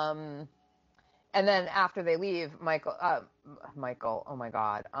 So, and then after they leave, Michael, oh my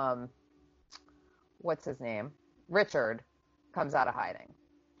God, what's his name? Richard comes out of hiding.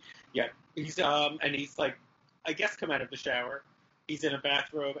 Yeah, he's I guess come out of the shower. He's in a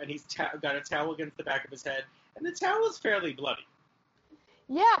bathrobe, and he's got a towel against the back of his head, and the towel is fairly bloody.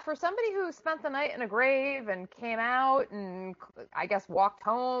 Yeah, for somebody who spent the night in a grave and came out and I guess walked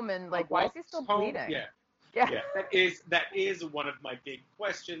home and why is he still bleeding? Yeah. That is one of my big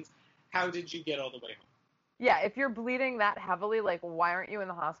questions. How did you get all the way home? Yeah, if you're bleeding that heavily, why aren't you in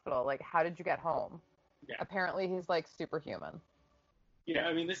the hospital? How did you get home? Yeah. Apparently he's superhuman. Yeah,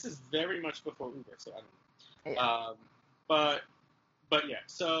 I mean, this is very much before Uber, so I don't know. Yeah. But yeah,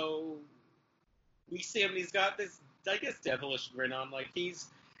 so we see him, he's got this, I guess, devilish grin on, he's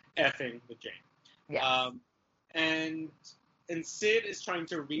effing with Jane. Yes. And Sid is trying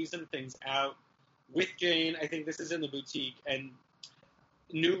to reason things out with Jane. I think this is in the boutique, and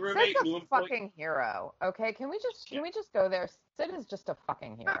new roommate, Sid's new a employee. fucking hero. Okay, can we just go there? Sid is just a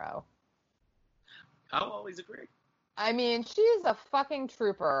fucking hero. I'll always agree. I mean, she's a fucking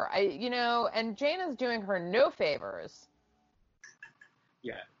trooper. And Jane is doing her no favors.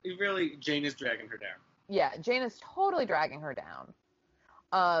 Yeah, Jane is dragging her down. Yeah, Jane is totally dragging her down.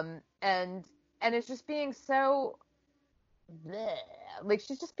 And it's just being so bleh.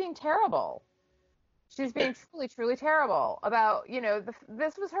 She's just being terrible. She's being truly, truly terrible about,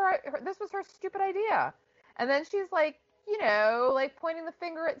 this was her stupid idea. And then she's pointing the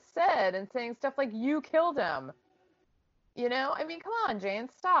finger at Sid and saying stuff like, you killed him. I mean, come on, Jane,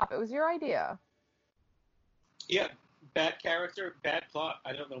 stop. It was your idea. Yeah, bad character, bad plot.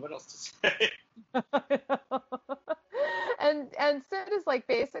 I don't know what else to say. and Sid is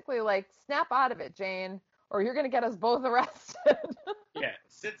basically snap out of it, Jane, or you're going to get us both arrested. Yeah,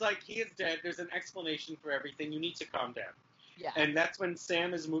 Sid's he is dead. There's an explanation for everything. You need to calm down. Yeah. And that's when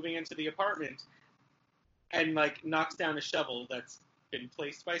Sam is moving into the apartment and, knocks down a shovel that's been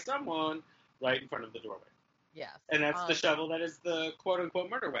placed by someone right in front of the doorway. Yes. And that's the shovel that is the quote-unquote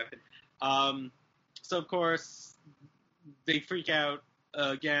murder weapon. So, of course, they freak out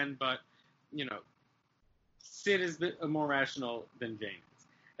again, but, Sid is more rational than Jane is.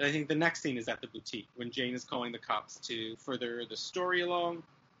 And I think the next scene is at the boutique, when Jane is calling the cops to further the story along.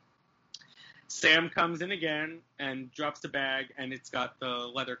 Sam comes in again and drops the bag, and it's got the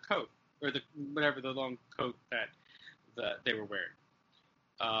leather coat, or the long coat that they were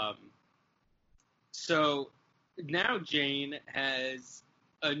wearing. So now Jane has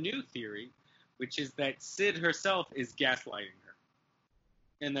a new theory, which is that Sid herself is gaslighting her,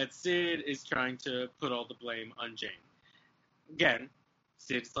 and that Sid is trying to put all the blame on Jane. Again,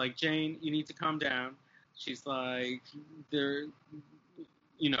 Sid's like, Jane, you need to calm down. She's like, there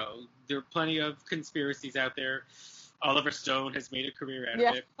are plenty of conspiracies out there. Oliver Stone has made a career out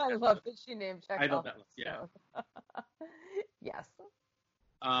of it. Yeah, I love that she named checked. I love that one, yeah. Yes.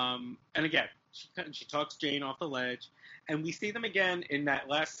 And again, She talks Jane off the ledge, and we see them again in that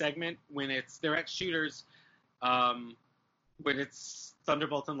last segment when they're at Shooters, when it's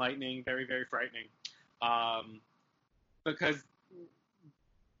Thunderbolt and Lightning, very, very frightening, because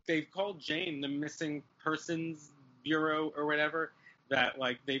they've called Jane the Missing Persons Bureau or whatever, that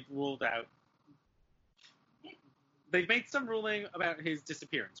like they've ruled out. They've made some ruling about his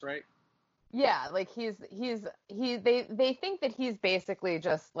disappearance, right? Yeah, like they think that he's basically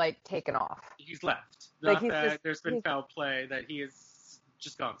just like taken off. He's left. Like Not that there's been foul play, that he has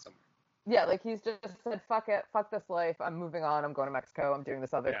just gone somewhere. Yeah, like he's just said, fuck it, fuck this life, I'm moving on, I'm going to Mexico, I'm doing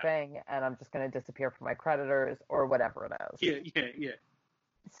this other thing, and I'm just going to disappear from my creditors, or whatever it is. Yeah.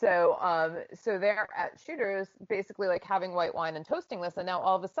 So they're at Shooters, basically like having white wine and toasting this, and now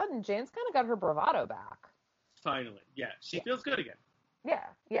all of a sudden, Jane's kind of got her bravado back. Finally, yeah, she feels good again.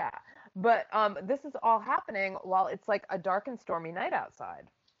 Yeah. But this is all happening while it's like a dark and stormy night outside.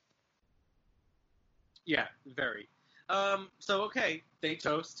 Yeah, very. So, okay, they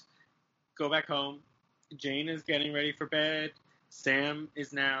toast, go back home. Jane is getting ready for bed. Sam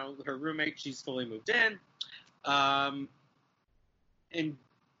is now her roommate. She's fully moved in. In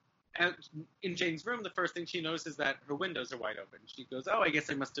Jane's room, the first thing she notices is that her windows are wide open. She goes, oh, I guess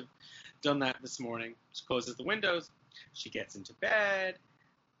I must have done that this morning. She closes the windows. She gets into bed.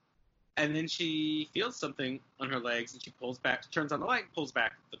 And then she feels something on her legs, and she turns on the light, pulls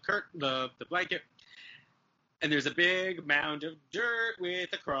back the blanket, and there's a big mound of dirt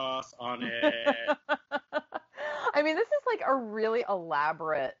with a cross on it. I mean, this is like a really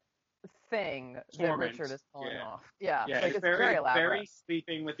elaborate thing that Torment. Richard is pulling off. Yeah, like it's very elaborate. Very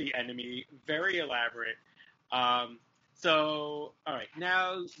sleeping with the enemy, very elaborate. So, all right,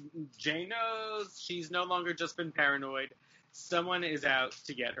 now Jane knows she's no longer just been paranoid. Someone is out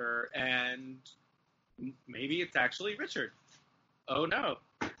to get her, and maybe it's actually Richard. Oh, no.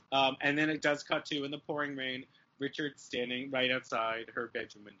 And then it does cut to, in the pouring rain, Richard standing right outside her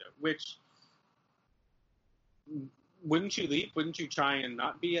bedroom window, which, wouldn't you leave? Wouldn't you try and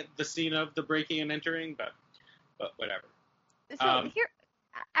not be at the scene of the breaking and entering? But whatever. So here,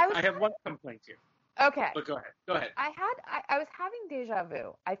 I have one complaint here. Okay. But go ahead. I was having deja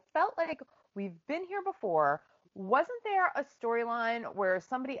vu. I felt like we've been here before. Wasn't there a storyline where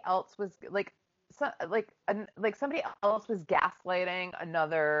somebody else was somebody else was gaslighting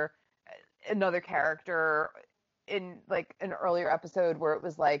another character in like an earlier episode where it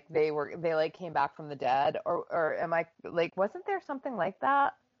was like they came back from the dead, or am I like, wasn't there something like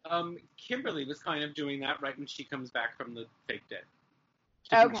that? Kimberly was kind of doing that right when she comes back from the fake dead.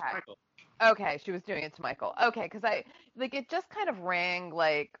 Okay, she was doing it to Michael. Okay, because it just kind of rang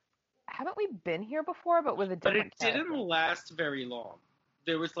like, haven't we been here before, but with a different But it didn't last very long.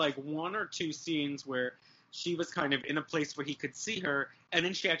 There was like one or two scenes where she was kind of in a place where he could see her, and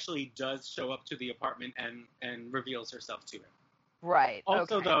then she actually does show up to the apartment and reveals herself to him. Right.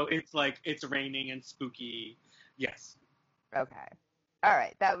 Also, though, it's raining and spooky. Yes. Okay. All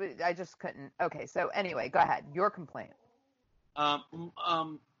right. I just couldn't. Okay. So anyway, go ahead. Your complaint.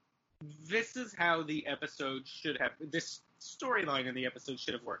 This is how the episode should have. This storyline in the episode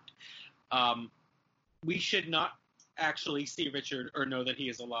should have worked. We should not actually see Richard or know that he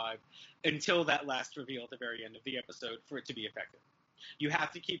is alive until that last reveal at the very end of the episode for it to be effective. You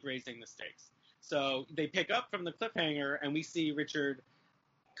have to keep raising the stakes. So they pick up from the cliffhanger, and we see Richard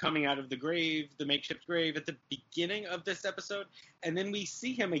coming out of the grave, the makeshift grave, at the beginning of this episode, and then we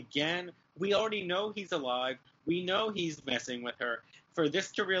see him again. We already know he's alive. We know he's messing with her. For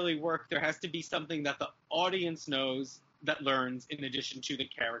this to really work, there has to be something that the audience knows, that learns, in addition to the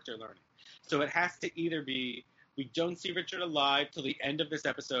character learning. So it has to either be we don't see Richard alive till the end of this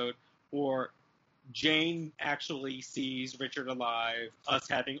episode, or Jane actually sees Richard alive, us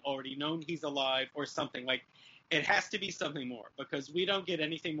having already known he's alive, or something. Like, it has to be something more, because we don't get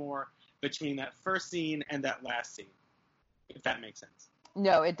anything more between that first scene and that last scene, if that makes sense.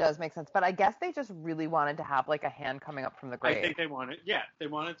 No, it does make sense. But I guess they just really wanted to have, like, a hand coming up from the grave. I think they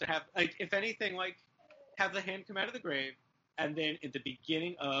wanted to have, like, if anything, like, have the hand come out of the grave, and then at the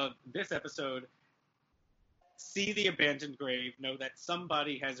beginning of this episode, see the abandoned grave, know that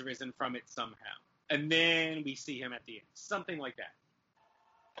somebody has risen from it somehow. And then we see him at the end. Something like that.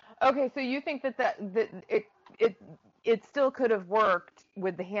 Okay, so you think that it still could have worked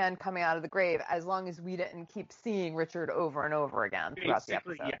with the hand coming out of the grave as long as we didn't keep seeing Richard over and over again throughout the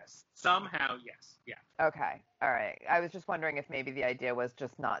episode? Yes. Somehow, yes. Yeah. Okay. All right. I was just wondering if maybe the idea was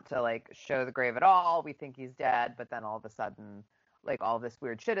just not to, like, show the grave at all. We think he's dead, but then all of a sudden, like, all this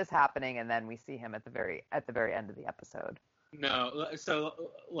weird shit is happening, and then we see him at the very end of the episode. No. So,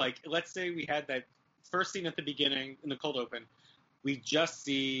 like, let's say we had that first scene at the beginning in the cold open we just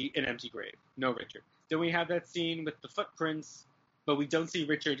see an empty grave, no Richard. Then we have that scene with the footprints, but we don't see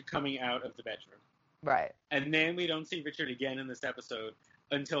Richard coming out of the bedroom. Right. And then we don't see Richard again in this episode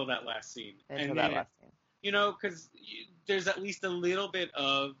until that last scene. You know, because there's at least a little bit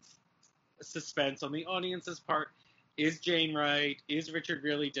of suspense on the audience's part. Is Jane right? Is Richard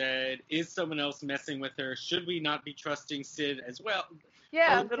really dead? Is someone else messing with her? Should we not be trusting Sid as well?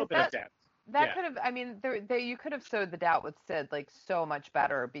 Yeah, a little bit of doubt. That could have, I mean, you could have sowed the doubt with Sid, like, so much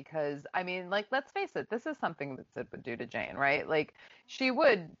better because, I mean, like, let's face it, this is something that Sid would do to Jane, right? Like, she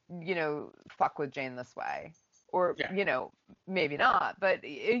would, you know, fuck with Jane this way. Or, you know, maybe not, but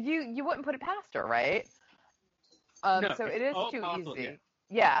you wouldn't put it past her, right? No, so it is too possible, easy.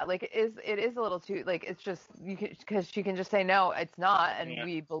 Yeah, like, it is a little too, like, it's just, because she can just say, no, it's not, and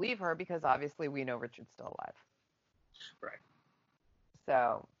we believe her because obviously we know Richard's still alive. Right.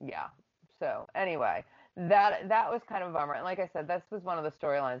 So, yeah. So anyway, that was kind of a bummer. And like I said, this was one of the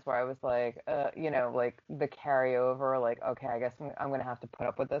storylines where I was like, you know, like the carryover, like, okay, I guess I'm going to have to put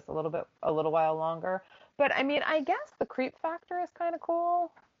up with this a little while longer. But I mean, I guess the creep factor is kind of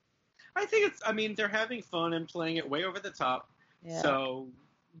cool. I think they're having fun and playing it way over the top. Yeah. So,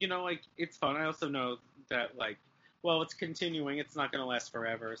 you know, like, it's fun. I also know that, like, well, it's continuing. It's not going to last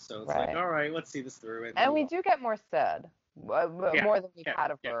forever. So it's like, all right, let's see this through. And we do get more Sid, more than we've had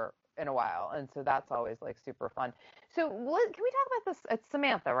of her in a while, and so that's always like super fun. So can we talk about this? It's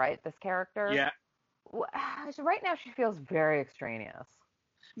Samantha, right? This character. Yeah. Right now, she feels very extraneous.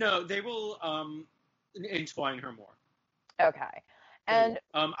 No, they will entwine her more. Okay, and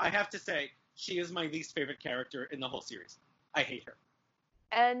I have to say, she is my least favorite character in the whole series. I hate her.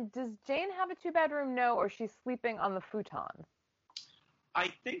 And does Jane have a 2-bedroom? No, or she's sleeping on the futon?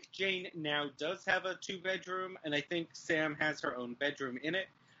 I think Jane now does have a 2-bedroom, and I think Sam has her own bedroom in it.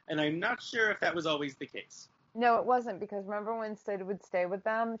 And I'm not sure if that was always the case. No, it wasn't, because remember when Sid would stay with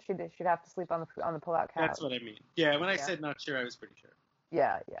them, she'd have to sleep on the pull-out couch. That's what I mean. Yeah, when I said not sure, I was pretty sure.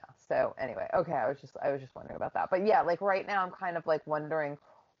 Yeah. So anyway, okay, I was just wondering about that. But yeah, like right now, I'm kind of like wondering,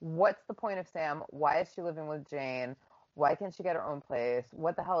 what's the point of Sam? Why is she living with Jane? Why can't she get her own place?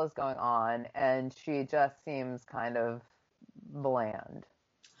 What the hell is going on? And she just seems kind of bland.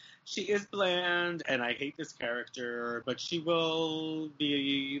 She is bland, and I hate this character, but she will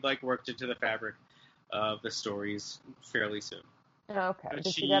be, like, worked into the fabric of the stories fairly soon. Okay. And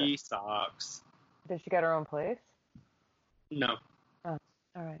she sucks. Did she get her own place? No. Oh,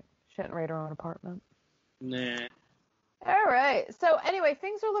 all right. She didn't rate her own apartment? Nah. All right. So, anyway,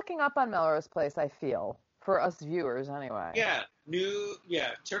 things are looking up on Melrose Place, I feel, for us viewers, anyway. Yeah.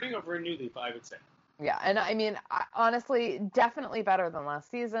 Turning over a new leaf, I would say. Yeah, and I mean, honestly, definitely better than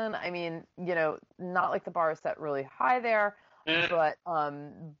last season. I mean, you know, not like the bar is set really high there,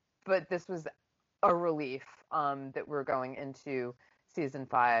 but this was a relief that we're going into season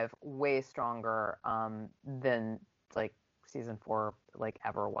 5 way stronger than like season 4 like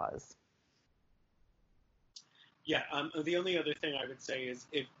ever was. Yeah, the only other thing I would say is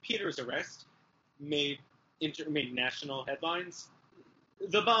if Peter's arrest made national headlines,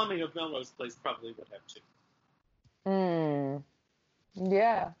 the bombing of Melrose Place probably would have too.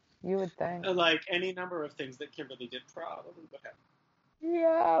 Yeah, you would think. Like any number of things that Kimberly did probably would have.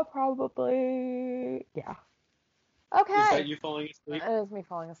 Yeah, probably. Yeah. Okay. Is that you falling asleep? It is me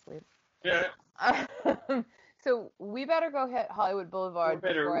falling asleep. Yeah. So we better go hit Hollywood Boulevard. We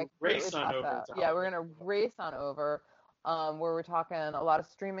better race on over. Yeah, we're going to race on over where we're talking a lot of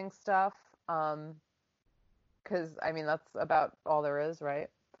streaming stuff. Because, I mean, that's about all there is, right?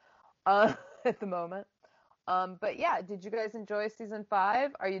 At the moment. But yeah, did you guys enjoy season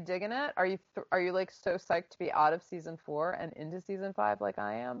 5? Are you digging it? Are you like so psyched to be out of season 4 and into season 5 like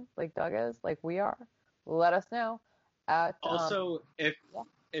I am, like Doug is, like we are? Let us know. Also, if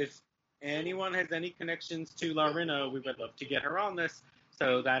anyone has any connections to Larina, we would love to get her on this.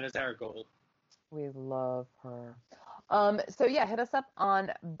 So that is our goal. We love her. So yeah, hit us up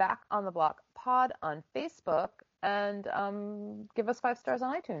on Back on the Block Pod on Facebook and give us 5 stars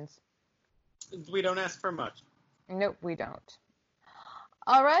on iTunes. We don't ask for much. Nope, we don't.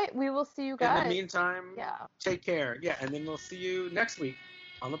 All right, we will see you guys. In the meantime, take care. Yeah, and then we'll see you next week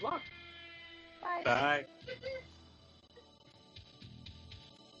on the block. Bye. Bye.